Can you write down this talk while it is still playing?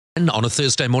And on a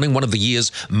Thursday morning, one of the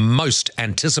year's most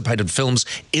anticipated films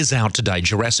is out today,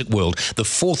 Jurassic World. The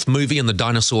fourth movie in the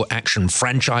dinosaur action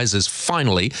franchise is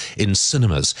finally in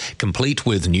cinemas, complete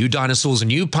with new dinosaurs, a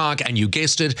new park, and you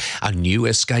guessed it, a new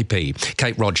escapee.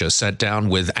 Kate Rodger sat down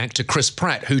with actor Chris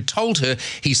Pratt, who told her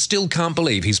he still can't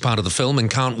believe he's part of the film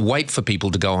and can't wait for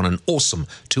people to go on an awesome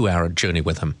 2-hour journey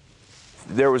with him.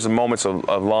 There was moments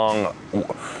of long,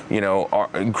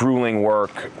 grueling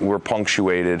work were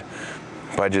punctuated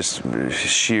by just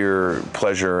sheer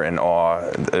pleasure and awe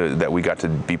that we got to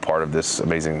be part of this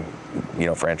amazing,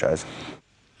 franchise.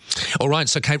 All right,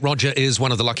 so Kate Rodger is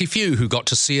one of the lucky few who got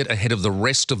to see it ahead of the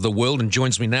rest of the world and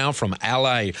joins me now from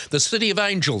LA, the City of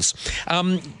Angels.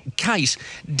 Kate,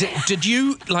 did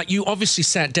you obviously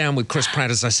sat down with Chris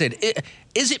Pratt, as I said.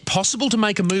 Is it possible to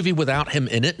make a movie without him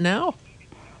in it now?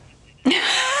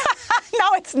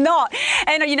 No, it's not.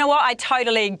 And you know what? I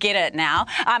totally get it now.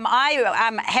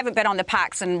 I haven't been on the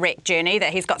Parks and Rec journey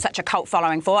that he's got such a cult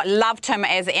following for. Loved him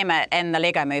as Emmett in the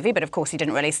Lego movie, but of course you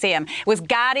didn't really see him. It was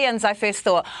Guardians I first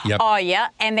thought, oh yeah,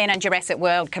 and then in Jurassic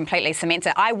World completely cements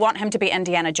it. I want him to be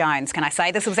Indiana Jones, can I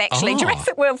say? This was actually,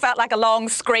 Jurassic World felt like a long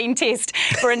screen test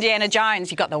for Indiana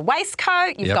Jones. You've got the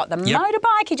waistcoat, you've got the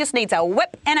motorbike, he just needs a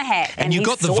whip and a hat. And you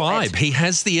got the vibe. He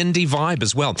has the indie vibe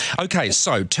as well. Okay,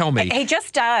 so tell me. He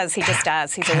just does.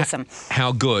 He's awesome.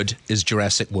 How good is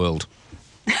Jurassic World?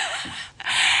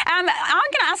 I'm going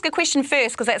to ask a question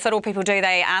first, because that's what all people do.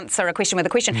 They answer a question with a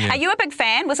question. Yeah. Are you a big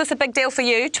fan? Was this a big deal for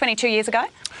you 22 years ago?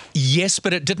 Yes,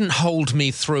 but it didn't hold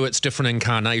me through its different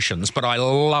incarnations, but I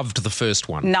loved the first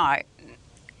one. No.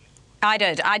 I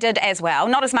did as well.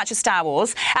 Not as much as Star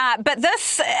Wars. But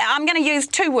this, I'm going to use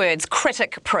two words,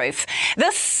 critic-proof.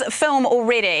 This film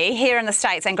already, here in the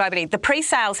States and globally, the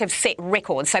pre-sales have set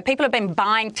records. So people have been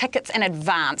buying tickets in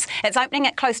advance. It's opening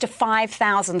at close to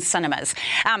 5,000 cinemas.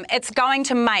 It's going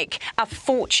to make a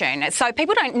fortune. So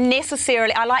people don't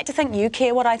necessarily, I like to think you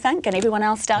care what I think and everyone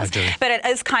else does. I do. But it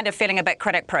is kind of feeling a bit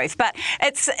critic-proof. But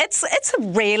it's a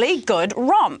really good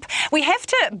romp. We have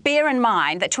to bear in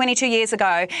mind that 22 years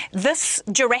ago, this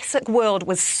Jurassic World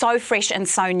was so fresh and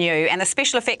so new, and the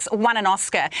special effects won an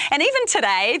Oscar. And even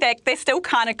today, they're still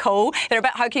kind of cool. They're a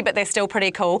bit hokey, but they're still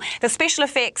pretty cool. The special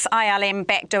effects, ILM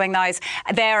back doing those,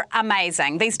 they're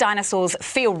amazing. These dinosaurs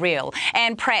feel real,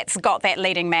 and Pratt's got that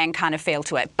leading man kind of feel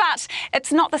to it. But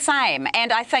it's not the same,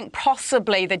 and I think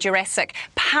possibly the Jurassic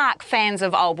Park fans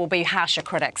of old will be harsher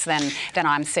critics than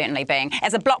I'm certainly being.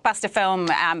 As a blockbuster film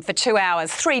for 2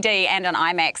 hours, 3D and an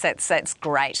IMAX, it's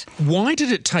great. Why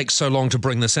did it take so long to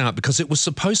bring this out? Because it was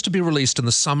supposed to be released in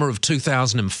the summer of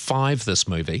 2005, this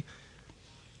movie.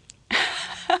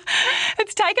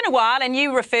 It's taken a while, and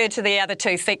you referred to the other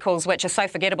two sequels, which are so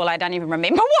forgettable I don't even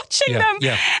remember watching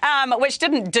them, which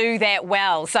didn't do that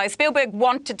well. So Spielberg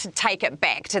wanted to take it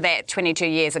back to that 22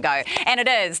 years ago, and it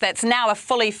is. That's now a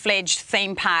fully fledged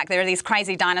theme park. There are these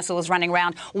crazy dinosaurs running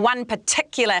around, one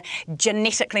particular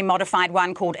genetically modified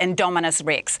one called Indominus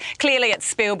Rex. Clearly it's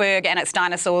Spielberg and it's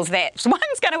dinosaurs. That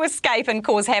one's going to escape and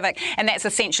cause havoc, and that's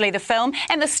essentially the film.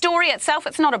 And the story itself,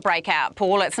 it's not a breakout,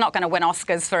 Paul. It's not going to win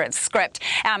Oscars for its script.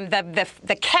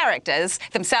 The characters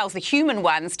themselves, the human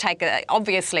ones, take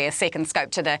obviously a second scope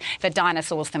to the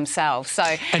dinosaurs themselves. So,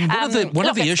 and one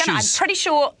of the issues, I'm pretty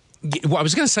sure. Well, I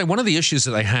was going to say, one of the issues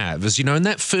that they have is, in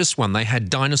that first one, they had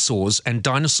dinosaurs, and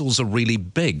dinosaurs are really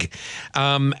big.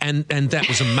 And that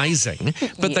was amazing.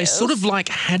 But they sort of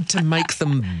had to make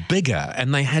them bigger,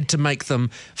 and they had to make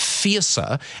them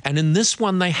fiercer. And in this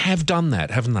one, they have done that,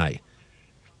 haven't they?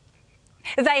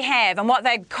 They have, and what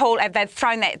they've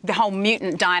thrown the whole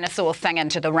mutant dinosaur thing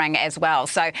into the ring as well.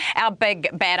 So our big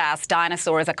badass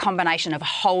dinosaur is a combination of a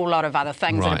whole lot of other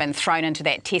things that have been thrown into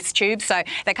that test tube. So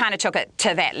they kind of took it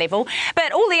to that level.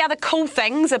 But all the other cool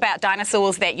things about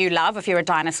dinosaurs that you love, if you're a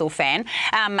dinosaur fan,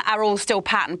 are all still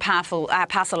part and parcel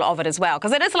of it as well.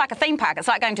 Because it is like a theme park. It's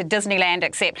like going to Disneyland,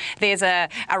 except there's a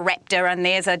raptor and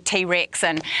there's a T-Rex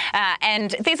and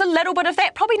there's a little bit of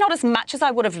that. Probably not as much as I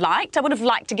would have liked. I would have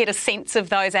liked to get a sense of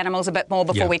those animals a bit more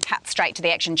before we cut straight to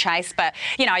the action chase. But,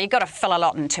 you've got to fill a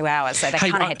lot in 2 hours, so they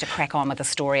kind of had to crack on with the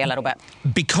story a little bit.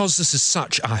 Because this is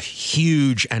such a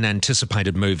huge and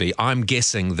anticipated movie, I'm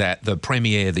guessing that the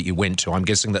premiere that you went to, I'm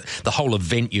guessing that the whole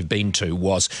event you've been to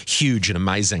was huge and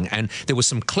amazing. And there were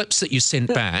some clips that you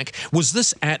sent back. Was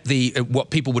this at the what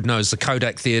people would know as the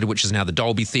Kodak Theatre, which is now the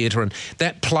Dolby Theatre, and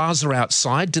that plaza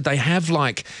outside? Did they have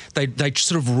they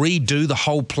sort of redo the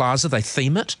whole plaza? They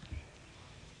theme it?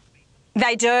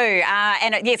 They do,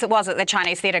 yes, it was at the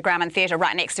Chinese Theatre, Grauman Theatre,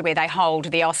 right next to where they hold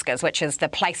the Oscars, which is the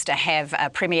place to have a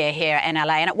premiere here in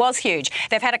LA, and it was huge.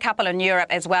 They've had a couple in Europe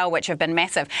as well, which have been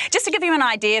massive. Just to give you an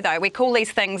idea, though, we call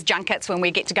these things junkets when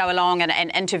we get to go along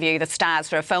and interview the stars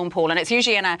for a film, Paul, and it's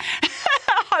usually in a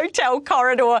hotel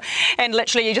corridor, and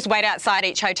literally you just wait outside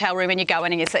each hotel room and you go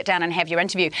in and you sit down and have your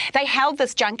interview. They held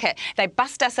this junket. They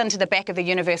bussed us into the back of the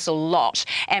Universal lot,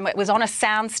 and it was on a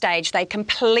sound stage. They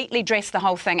completely dressed the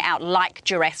whole thing out like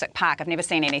Jurassic Park. I've never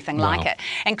seen anything like it,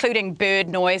 including bird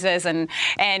noises and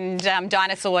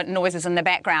dinosaur noises in the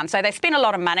background. So they spent a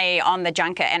lot of money on the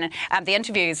junket, and the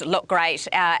interviews look great.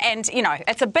 And, you know,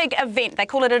 it's a big event. They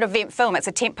call it an event film. It's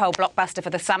a tentpole blockbuster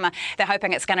for the summer. They're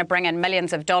hoping it's going to bring in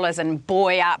millions of dollars and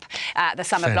buoy up the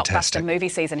summer blockbuster movie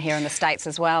season here in the States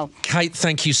as well. Kate,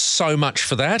 thank you so much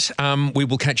for that. We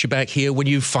will catch you back here when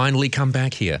you finally come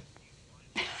back here.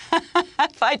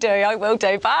 If I do, I will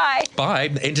do. Bye. Bye.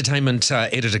 Entertainment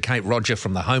editor Kate Rodger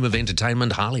from the home of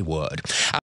entertainment, Hollywood.